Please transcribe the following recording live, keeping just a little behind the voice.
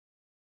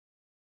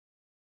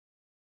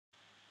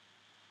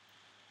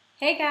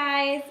Hey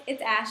guys,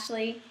 it's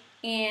Ashley,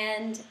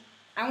 and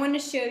I want to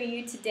show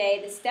you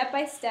today the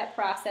step-by-step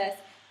process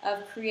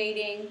of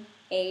creating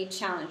a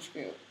challenge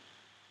group.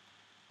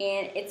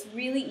 And it's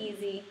really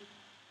easy.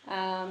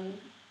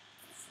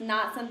 It's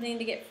not something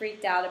to get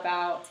freaked out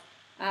about.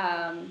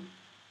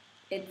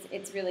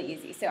 It's really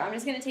easy. So I'm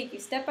just going to take you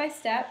step by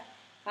step.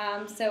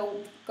 So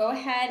go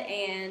ahead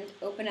and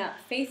open up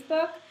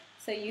Facebook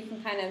so you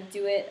can kind of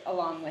do it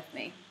along with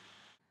me.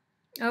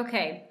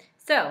 Okay,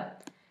 so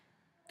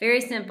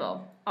very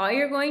simple. All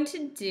you're going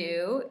to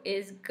do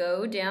is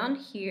go down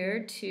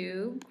here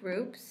to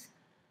groups,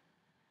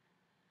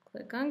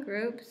 click on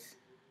groups,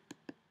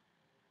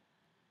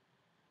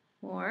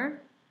 more,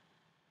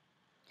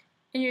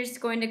 and you're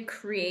just going to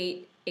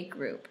create a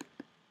group.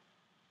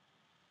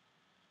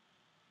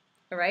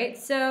 All right,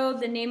 so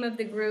the name of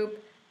the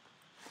group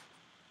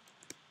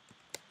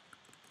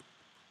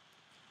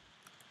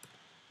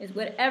is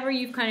whatever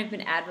you've kind of been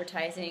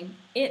advertising.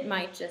 It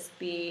might just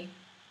be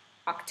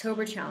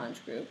October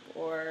challenge group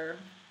or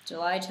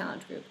July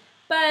challenge group,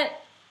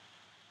 but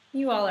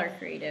you all are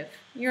creative.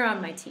 You're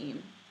on my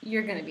team.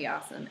 You're going to be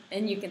awesome,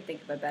 and you can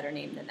think of a better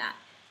name than that.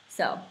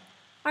 So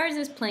ours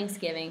is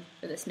Planksgiving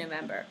for this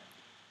November.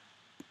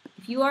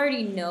 If you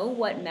already know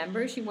what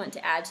members you want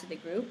to add to the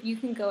group, you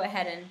can go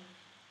ahead and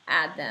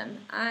add them.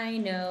 I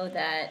know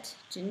that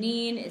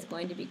Janine is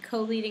going to be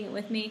co-leading it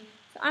with me,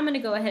 so I'm going to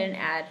go ahead and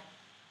add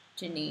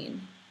Janine.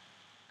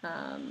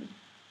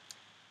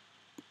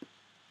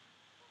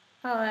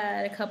 I'll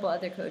add a couple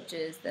other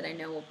coaches that I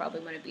know will probably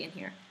want to be in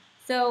here.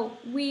 So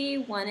we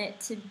want it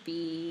to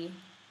be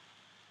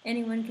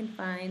anyone can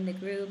find the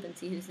group and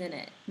see who's in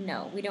it.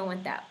 No, we don't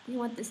want that. We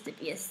want this to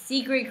be a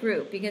secret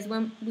group because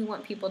we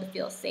want people to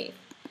feel safe.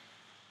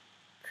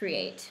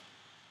 Create.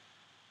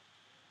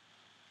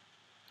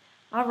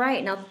 All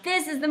right, now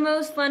this is the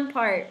most fun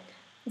part.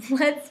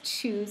 Let's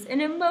choose an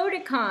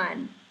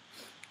emoticon.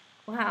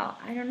 Wow,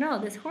 I don't know.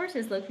 This horse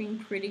is looking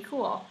pretty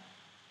cool.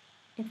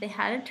 If they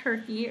had a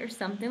turkey or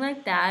something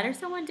like that, or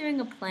someone doing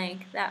a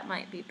plank, that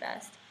might be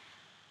best.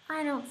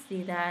 I don't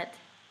see that.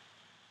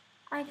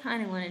 I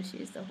kind of want to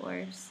choose the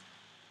horse.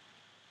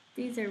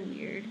 These are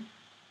weird.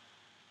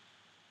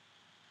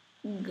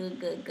 I'm going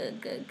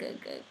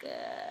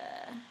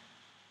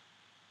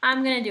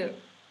to do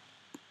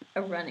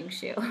a running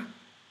shoe.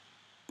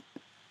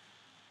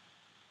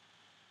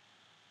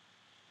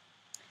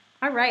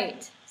 All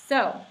right,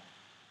 so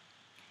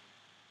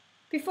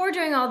before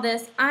doing all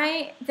this,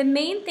 the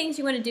main things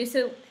you want to do,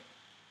 so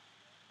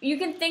you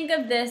can think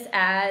of this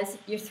as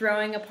you're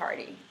throwing a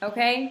party,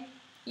 okay?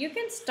 You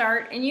can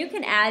start and you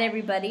can add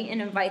everybody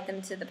and invite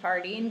them to the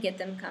party and get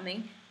them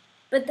coming,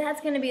 but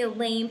that's going to be a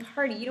lame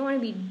party. You don't want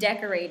to be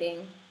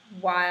decorating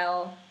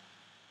while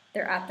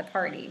they're at the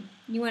party.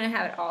 You want to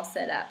have it all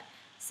set up.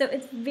 So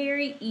it's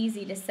very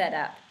easy to set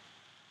up.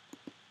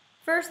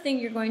 First thing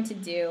you're going to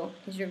do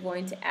is you're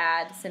going to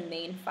add some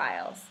main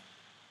files,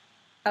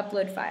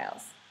 upload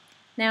files.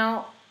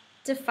 Now,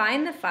 to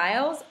find the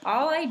files,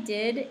 all I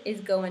did is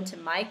go into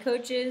my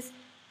coach's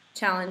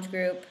challenge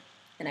group,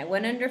 and I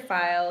went under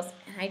files,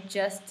 and I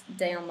just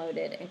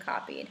downloaded and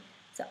copied.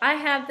 So I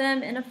have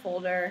them in a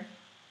folder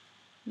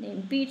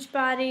named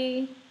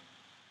Beachbody,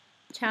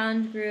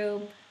 challenge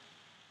group,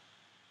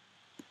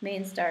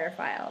 main starter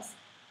files.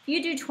 If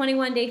you do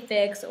 21-day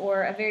fix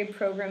or a very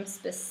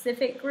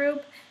program-specific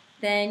group,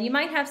 then you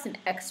might have some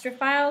extra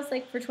files,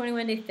 like for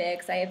 21-day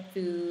fix, I have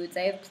foods,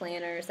 I have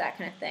planners, that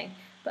kind of thing.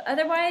 But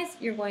otherwise,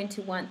 you're going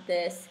to want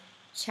this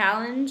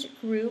challenge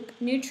group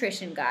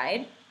nutrition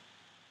guide.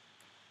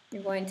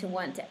 You're going to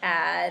want to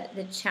add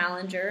the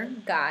challenger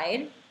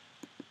guide,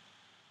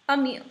 a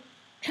meal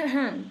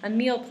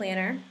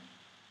planner,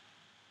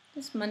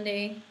 just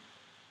Monday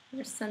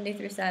or Sunday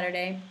through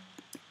Saturday.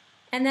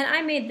 And then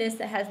I made this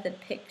that has the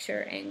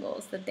picture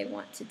angles that they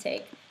want to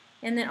take.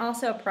 And then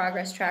also a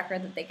progress tracker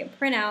that they can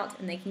print out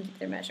and they can keep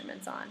their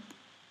measurements on.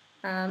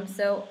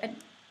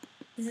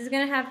 This is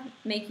going to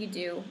make you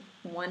do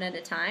one at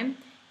a time,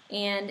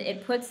 and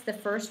it puts the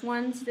first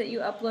ones that you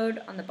upload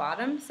on the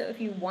bottom. So if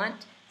you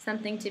want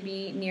something to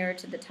be nearer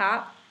to the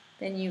top,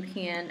 then you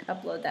can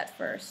upload that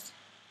first.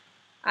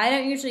 I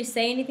don't usually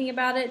say anything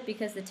about it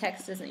because the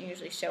text doesn't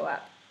usually show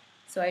up,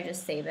 so I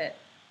just save it.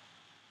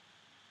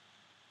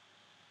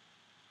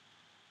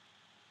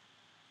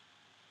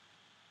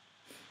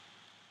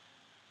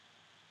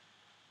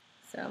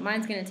 So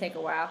mine's going to take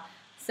a while.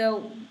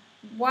 So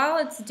while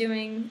it's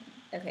doing,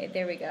 okay,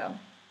 there we go.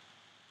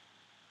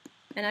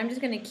 And I'm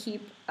just going to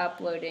keep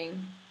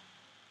uploading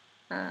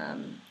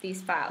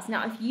these files.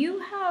 Now, if you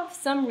have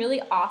some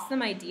really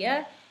awesome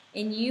idea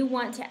and you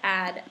want to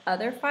add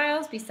other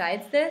files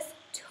besides this,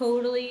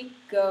 totally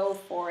go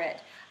for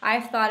it.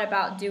 I've thought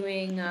about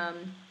doing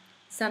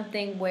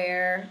something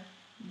where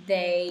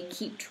they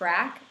keep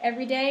track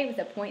every day with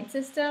a point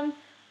system,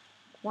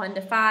 1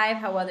 to 5,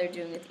 how well they're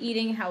doing with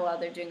eating, how well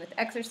they're doing with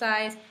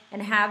exercise,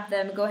 and have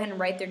them go ahead and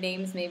write their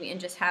names maybe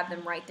and just have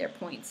them write their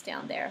points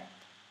down there.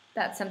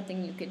 That's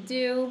something you could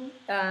do.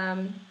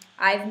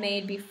 I've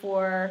made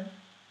before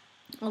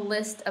a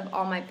list of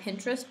all my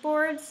Pinterest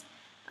boards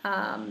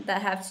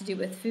that have to do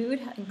with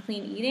food and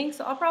clean eating.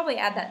 So I'll probably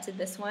add that to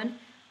this one.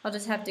 I'll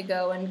just have to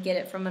go and get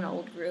it from an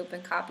old group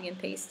and copy and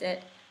paste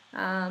it.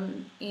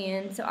 And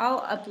so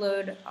I'll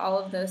upload all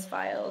of those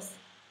files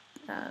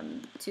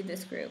to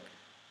this group.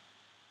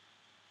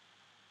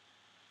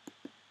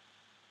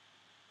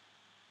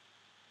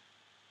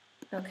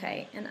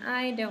 Okay, and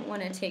I don't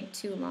want to take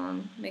too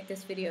long, make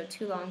this video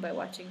too long by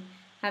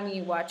having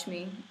you watch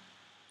me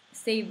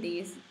save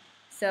these.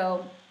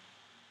 So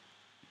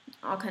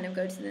I'll kind of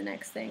go to the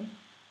next thing.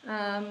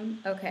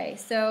 Okay,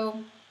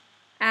 so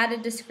add a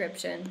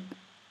description.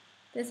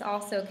 This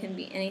also can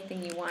be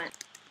anything you want.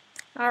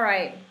 All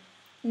right,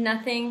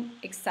 nothing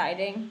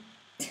exciting.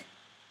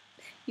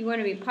 You want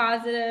to be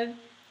positive.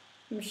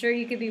 I'm sure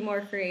you could be more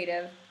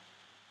creative.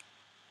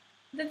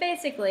 But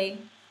basically,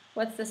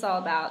 what's this all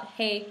about?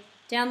 Hey,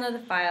 download the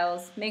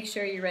files, make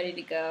sure you're ready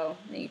to go,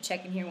 and you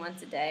check in here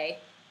once a day.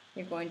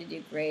 You're going to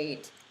do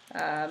great.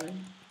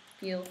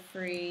 Feel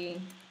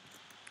free.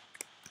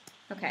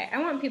 Okay, I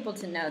want people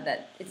to know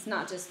that it's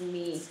not just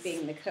me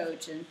being the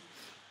coach and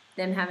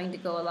them having to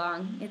go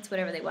along. It's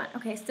whatever they want.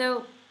 Okay,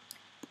 so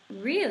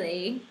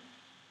really,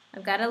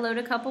 I've got to load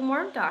a couple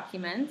more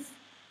documents,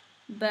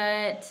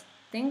 but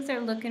things are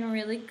looking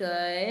really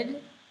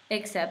good,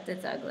 except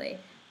it's ugly.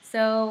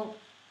 So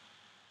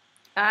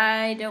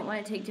I don't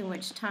want to take too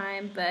much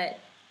time, but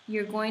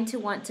you're going to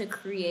want to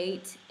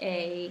create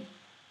a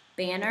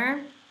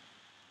banner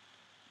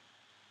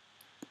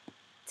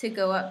to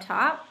go up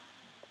top.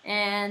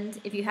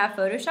 And if you have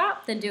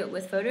Photoshop, then do it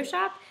with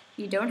Photoshop. If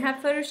you don't have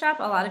Photoshop,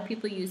 a lot of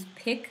people use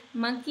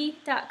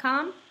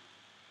PicMonkey.com,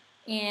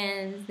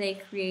 and they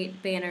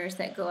create banners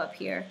that go up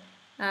here.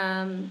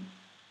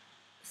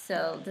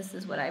 So this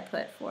is what I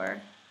put for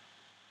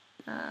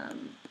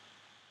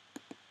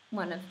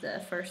one of the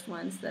first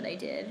ones that I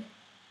did.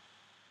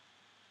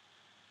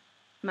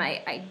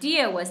 My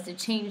idea was to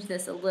change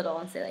this a little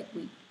and say, like,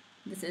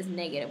 this is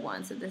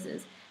 -1, so this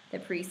is the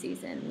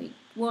preseason, week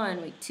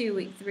 1, week 2,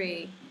 week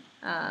 3,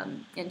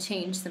 and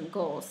change some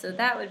goals. So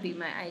that would be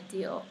my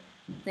ideal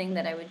thing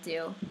that I would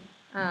do.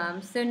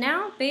 So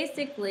now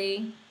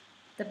basically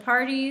the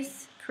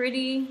party's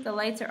pretty, the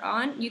lights are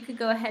on. You could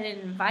go ahead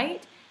and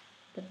invite.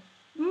 The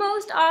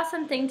most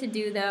awesome thing to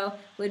do though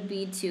would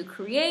be to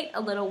create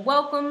a little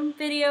welcome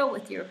video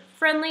with your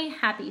friendly,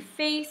 happy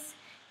face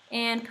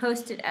and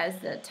post it as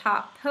the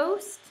top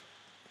post.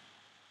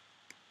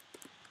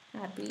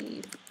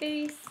 Happy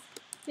face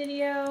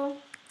video.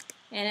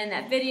 And in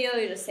that video,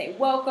 you just say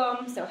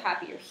welcome, so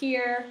happy you're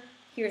here.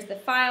 Here's the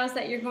files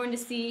that you're going to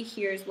see.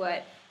 Here's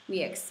what we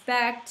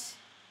expect.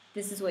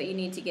 This is what you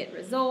need to get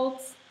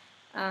results.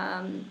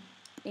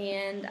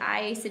 And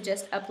I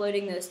suggest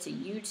uploading those to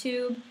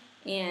YouTube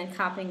and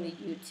copying the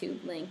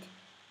YouTube link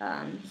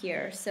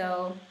here.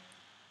 So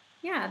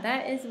yeah,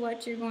 that is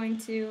what you're going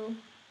to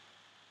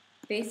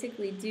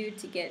basically do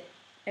to get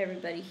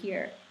everybody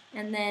here.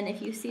 And then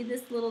if you see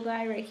this little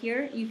guy right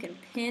here, you can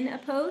pin a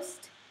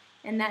post,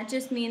 and that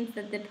just means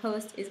that the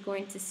post is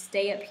going to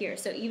stay up here.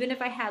 So even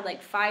if I had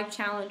like 5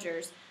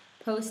 challengers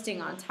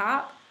posting on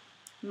top,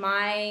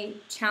 my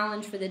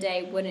challenge for the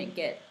day wouldn't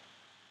get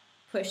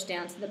pushed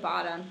down to the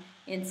bottom.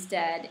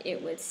 Instead,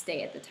 it would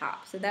stay at the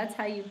top. So that's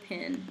how you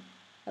pin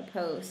a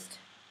post,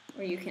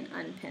 or you can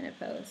unpin a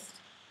post.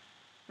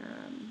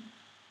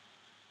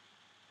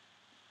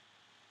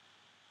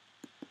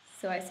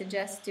 So I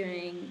suggest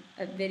doing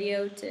a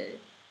video to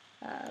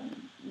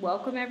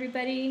welcome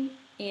everybody,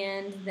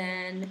 and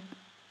then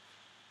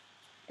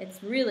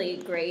it's really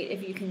great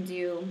if you can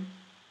do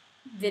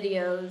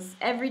videos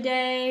every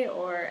day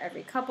or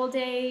every couple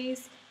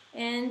days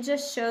and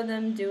just show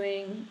them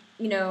doing,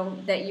 you know,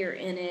 that you're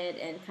in it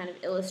and kind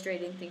of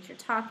illustrating things you're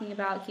talking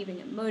about, keeping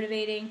it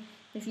motivating.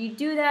 If you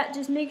do that,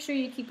 just make sure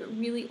you keep it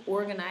really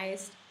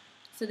organized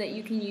so that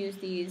you can use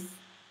these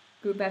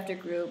group after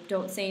group.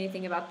 Don't say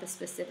anything about the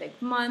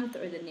specific month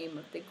or the name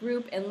of the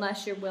group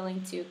unless you're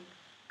willing to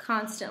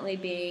constantly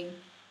be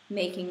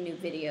making new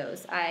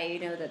videos. I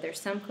know that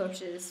there's some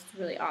coaches,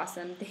 really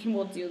awesome, they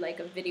will do like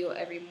a video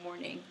every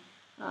morning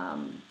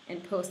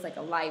and post like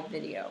a live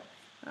video.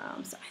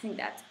 So I think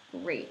that's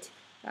great.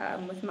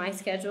 With my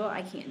schedule,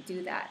 I can't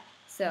do that.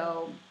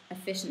 So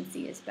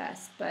efficiency is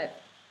best.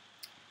 But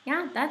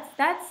yeah,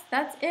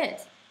 that's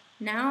it.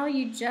 Now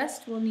you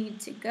just will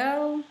need to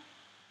go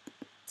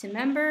to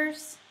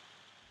members,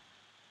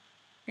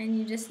 and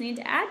you just need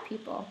to add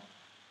people.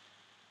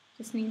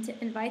 Just need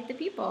to invite the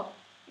people.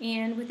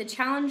 And with a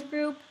challenge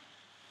group,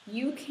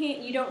 you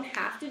don't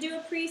have to do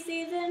a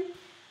preseason.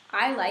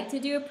 I like to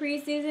do a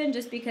preseason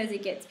just because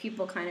it gets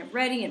people kind of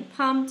ready and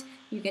pumped.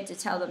 You get to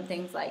tell them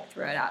things like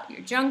throw out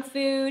your junk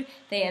food.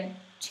 They have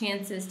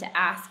chances to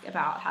ask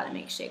about how to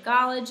make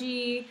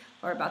Shakeology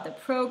or about the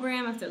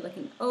program if they're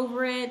looking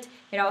over it.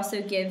 It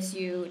also gives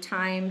you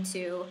time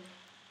to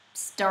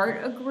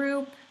start a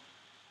group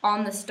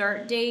on the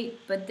start date,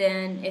 but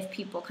then if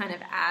people kind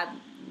of add,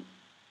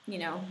 you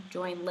know,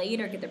 join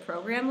late or get the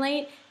program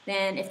late,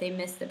 then if they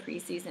miss the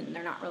preseason,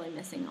 they're not really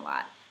missing a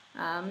lot.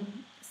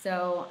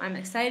 So I'm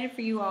excited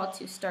for you all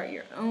to start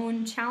your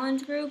own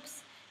challenge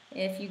groups.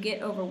 If you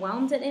get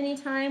overwhelmed at any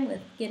time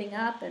with getting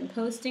up and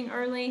posting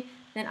early,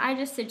 then I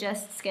just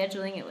suggest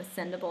scheduling it with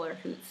Sendable or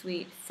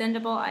Hootsuite.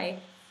 Sendable I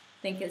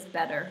think is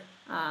better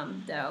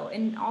though.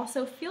 And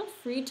also feel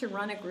free to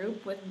run a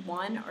group with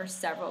one or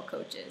several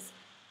coaches.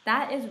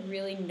 That is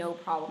really no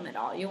problem at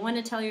all. You want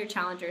to tell your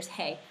challengers,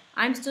 hey,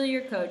 I'm still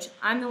your coach.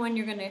 I'm the one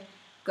you're going to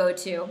go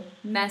to,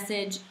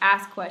 message,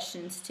 ask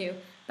questions to.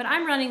 But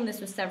I'm running this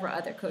with several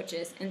other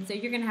coaches, and so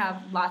you're going to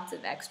have lots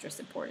of extra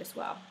support as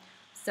well.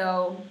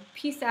 So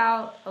peace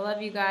out. I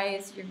love you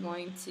guys. You're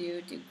going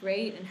to do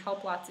great and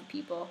help lots of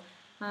people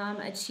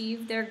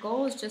achieve their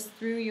goals just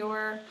through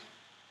your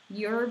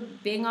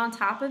being on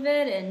top of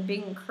it and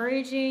being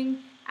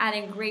encouraging,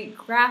 adding great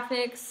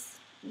graphics,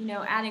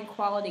 adding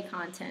quality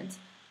content.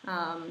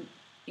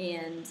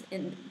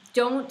 And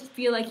don't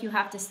feel like you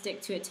have to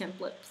stick to a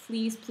template.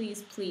 Please,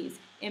 please, please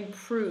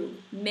improve.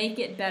 Make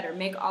it better.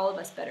 Make all of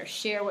us better.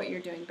 Share what you're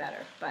doing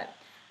better. But,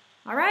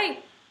 all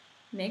right,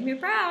 make me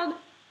proud.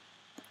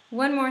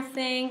 One more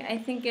thing. I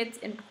think it's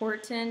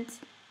important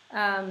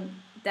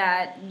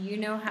that you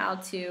know how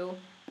to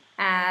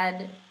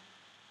add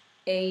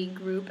a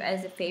group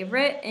as a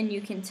favorite, and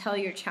you can tell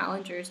your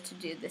challengers to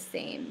do the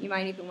same. You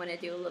might even want to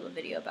do a little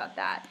video about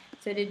that.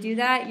 So to do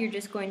that, you're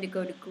just going to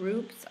go to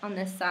groups on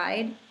the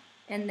side,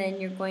 and then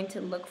you're going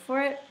to look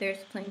for it. There's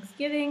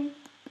Thanksgiving,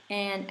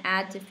 and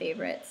add to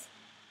favorites.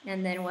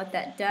 And then what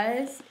that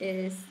does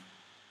is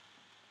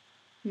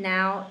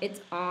now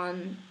it's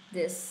on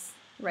this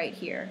right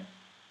here.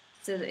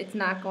 So it's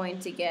not going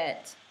to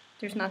get,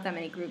 there's not that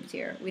many groups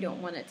here. We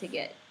don't want it to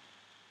get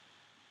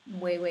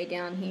way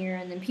down here,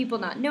 and then people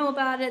not know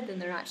about it, then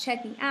they're not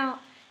checking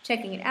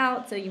it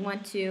out. So you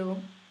want to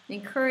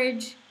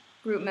encourage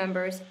group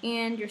members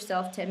and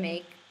yourself to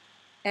make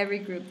every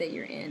group that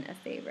you're in a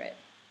favorite.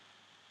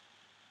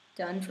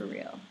 Done for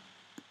real.